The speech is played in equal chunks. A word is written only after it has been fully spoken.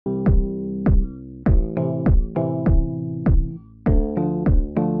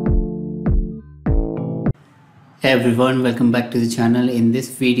Hey everyone, welcome back to the channel. In this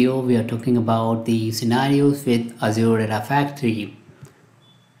video, we are talking about the scenarios with Azure Data Factory.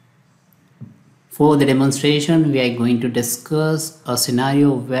 For the demonstration, we are going to discuss a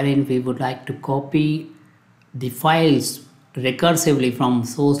scenario wherein we would like to copy the files recursively from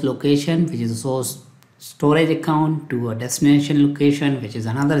source location, which is a source storage account, to a destination location, which is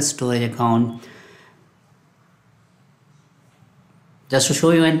another storage account. Just to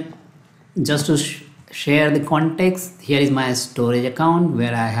show you and just to share the context, here is my storage account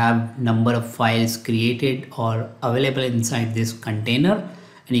where I have number of files created or available inside this container,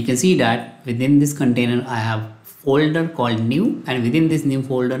 and you can see that within this container I have folder called new, and within this new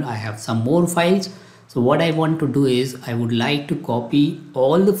folder I have some more files. So what I want to do is I would like to copy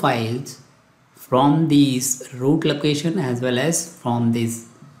all the files from this root location as well as from this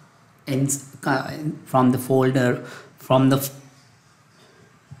from the folder from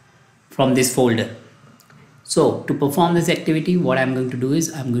this folder. So to perform this activity, what I'm going to do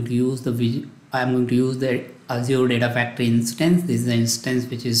is I'm going to use the Azure Data Factory instance. This is the instance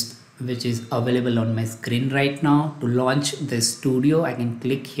which is available on my screen right now. To launch this studio, I can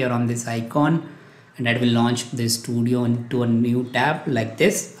click here on this icon and that will launch this studio into a new tab like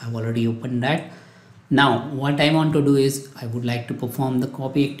this. I've already opened that. Now what I want to do is I would like to perform the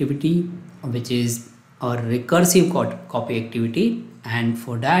copy activity, which is a recursive copy activity, and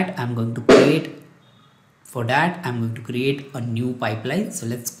for that I'm going to create a new pipeline. So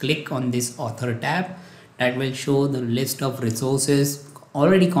let's click on this author tab. That will show the list of resources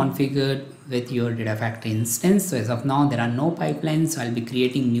already configured with your Data Factory instance. So as of now there are no pipelines, so I'll be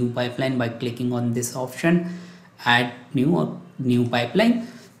creating new pipeline by clicking on this option, add new pipeline.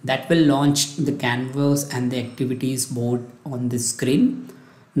 That will launch the canvas and the activities board on the screen.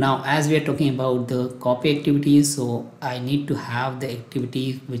 Now as we are talking about the copy activities, so I need to have the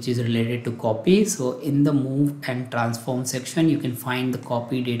activity which is related to copy. So in the move and transform section you can find the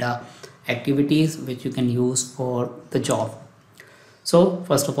copy data activities which you can use for the job. So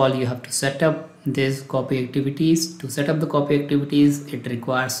first of all you have to set up these copy activities. To set up the copy activities, it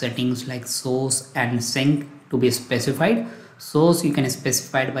requires settings like source and sync to be specified. Source you can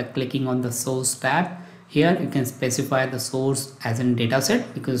specify it by clicking on the source tab. Here you can specify the source as in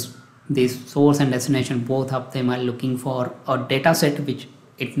dataset, because this source and destination, both of them are looking for a dataset which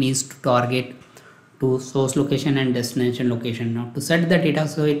it needs to target to source location and destination location. Now to set the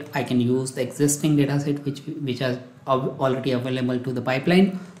dataset, I can use the existing dataset which are already available to the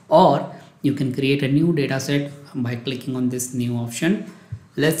pipeline, or you can create a new dataset by clicking on this new option.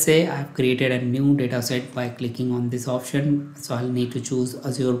 Let's say I've created a new dataset by clicking on this option, so I'll need to choose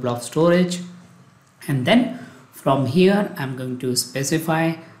Azure Blob Storage. And then from here I'm going to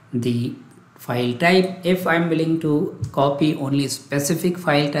specify the file type. If I'm willing to copy only specific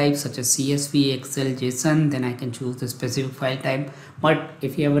file types such as CSV, Excel, JSON, then I can choose the specific file type. But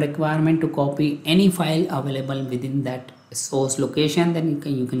if you have a requirement to copy any file available within that source location, then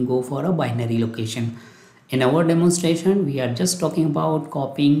you can go for a binary location. In our demonstration we are just talking about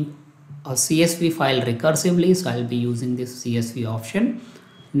copying a CSV file recursively, so I'll be using this CSV option.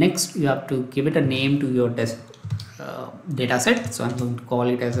 Next you have to give it a name to your dataset. So I'm going to call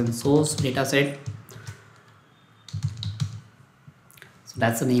it as a source dataset. So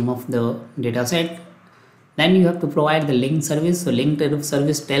that's the name of the dataset. Then you have to provide the link service. So link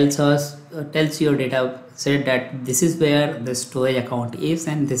service tells your dataset that this is where the storage account is,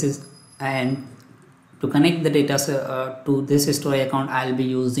 and to connect the data to this storage account I'll be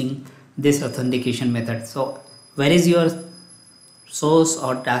using this authentication method. So where is your source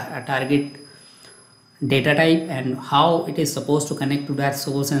or target data type and how it is supposed to connect to that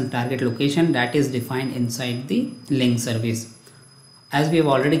source and target location, that is defined inside the link service. As we have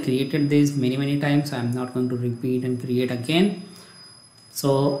already created this many times, so I'm not going to repeat and create again.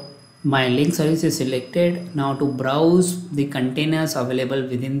 So my link service is selected. Now to browse the containers available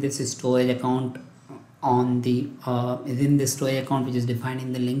within this storage account within the storage account which is defined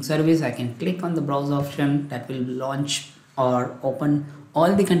in the link service, I can click on the browse option. That will launch or open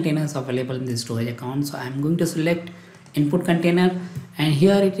all the containers available in the storage account. So I'm going to select input container, and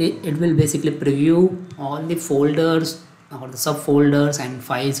here it will basically preview all the folders or the subfolders and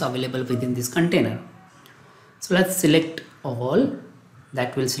files available within this container. So let's select all.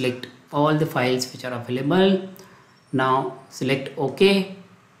 That will select all the files which are available. Now select OK.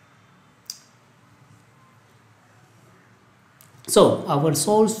 So our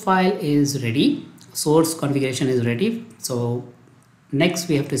source file is ready, source configuration is ready. So next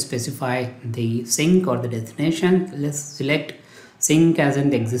we have to specify the sync or the destination. Let's select sync as in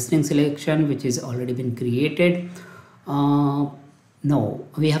the existing selection which is already been created. No,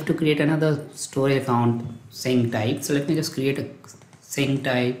 we have to create another story account sync type. So let me just create a sync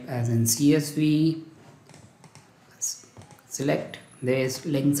type as in CSV. Select this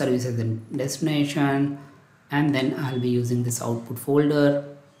link services and destination, and then I'll be using this output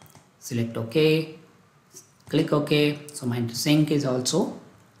folder. Select OK, click OK. So my sync is also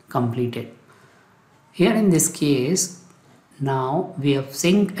completed. Here in this case, now we have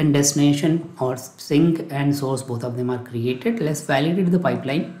sync and destination, or sync and source, both of them are created. Let's validate the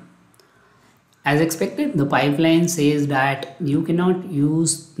pipeline. As expected, the pipeline says that you cannot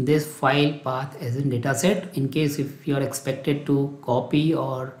use this file path as a dataset in case if you are expected to copy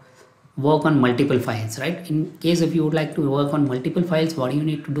or work on multiple files, right? In case if you would like to work on multiple files, what you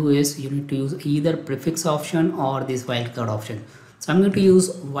need to do is you need to use either prefix option or this wildcard option. So I'm going to use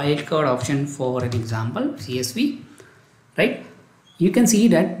wildcard option for an example, CSV, right? You can see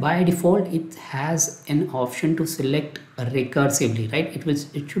that by default it has an option to select recursively, right?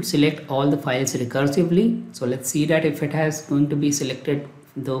 It should select all the files recursively. So let's see that if it has going to be selected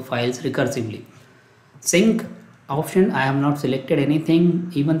the files recursively. Sync option, I have not selected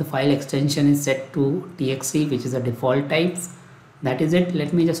anything. Even the file extension is set to txt, which is a default type. That is it.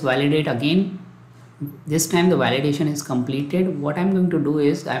 Let me just validate again. This time the validation is completed. What I'm going to do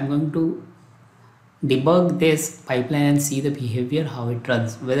is I'm going to debug this pipeline and see the behavior, how it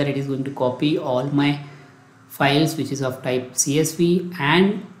runs, whether it is going to copy all my files which is of type CSV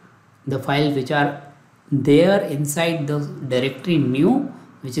and the files which are there inside the directory new,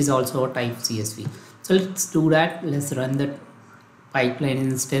 which is also a type CSV. So let's do that. Let's run the pipeline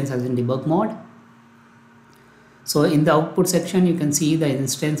instance as in debug mode. So in the output section you can see the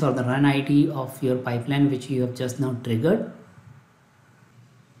instance or the run ID of your pipeline which you have just now triggered.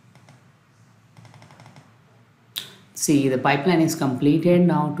 See, the pipeline is completed.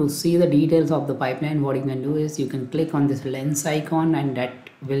 Now to see the details of the pipeline, what you can do is you can click on this lens icon and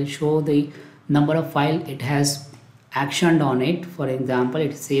that will show the number of files it has actioned on it. For example,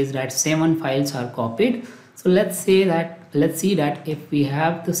 it says that 7 files are copied. So let's see that if we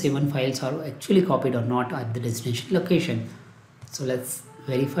have the 7 files are actually copied or not at the destination location. So let's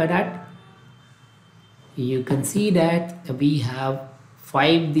verify that. You can see that we have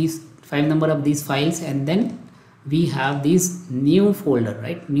five number of these files, and then we have these new folder,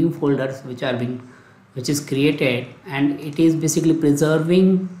 right? New folders which is created, and it is basically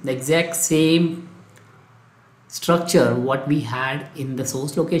preserving the exact same structure what we had in the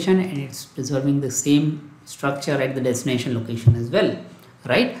source location, and it's preserving the same structure at the destination location as well,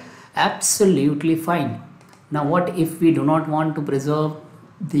 right? Absolutely fine. Now what if we do not want to preserve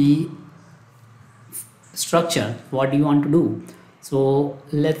the structure? What do you want to do? So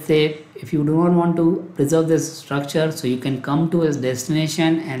let's say if you do not want to preserve this structure, so you can come to its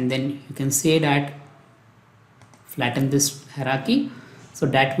destination and then you can say that flatten this hierarchy. So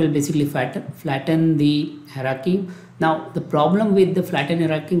that will basically flatten the hierarchy. Now the problem with the flatten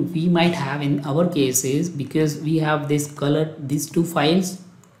hierarchy we might have in our case is because we have these 2 files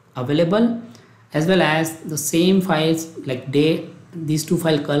available, as well as the same files like these 2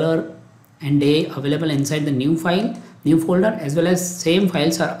 file color and day available inside the new folder, as well as same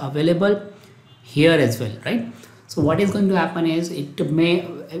files are available here as well, right? So what is going to happen is it may,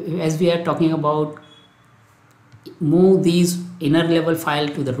 as we are talking about, move these inner level file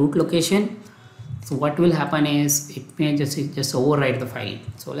to the root location. So what will happen is it may just overwrite the file.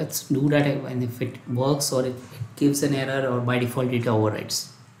 So let's do that, and if it works or if it gives an error, or by default it overwrites.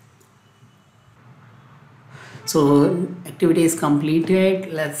 So activity is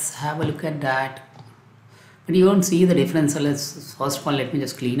completed. Let's have a look at that. But you won't see the difference. So first of all, let me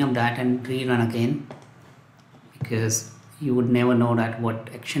just clean up that and rerun again, because you would never know that what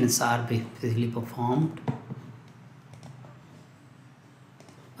actions are basically performed.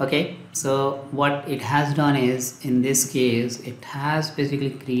 Okay, so what it has done is, in this case, it has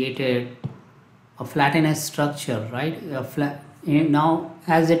basically created a flattened structure, right? Now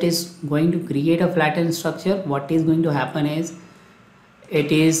as it is going to create a flattened structure, what is going to happen is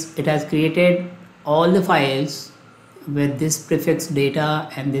it has created all the files with this prefix data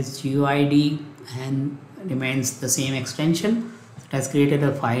and this GUID, and remains the same extension. It has created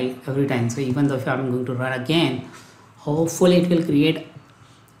a file every time. So even though if I'm going to run again, hopefully it will create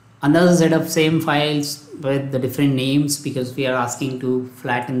another set of same files with the different names, because we are asking to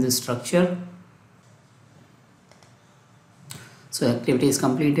flatten this structure. So activity is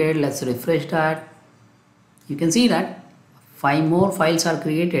completed. Let's refresh that. You can see that 5 more files are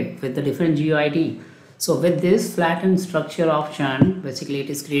created with the different GUID. So with this flattened structure option, basically it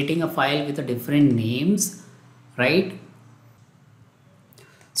is creating a file with the different names, right?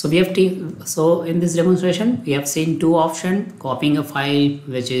 So so in this demonstration we have seen two options: copying a file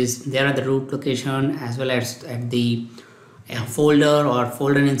which is there at the root location, as well as at the folder or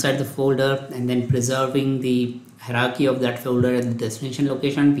folder inside the folder, and then preserving the hierarchy of that folder at the destination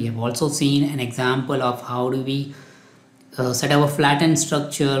location. We have also seen an example of how do we set up a flattened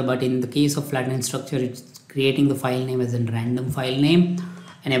structure, but in the case of flattened structure, it's creating the file name as a random file name,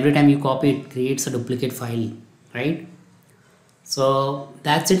 and every time you copy it creates a duplicate file, right? So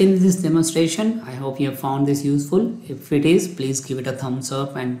that's it in this demonstration. I hope you have found this useful. If it is, please give it a thumbs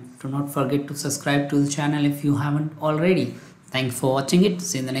up, and do not forget to subscribe to the channel if you haven't already. Thanks for watching it.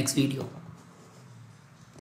 See you in the next video.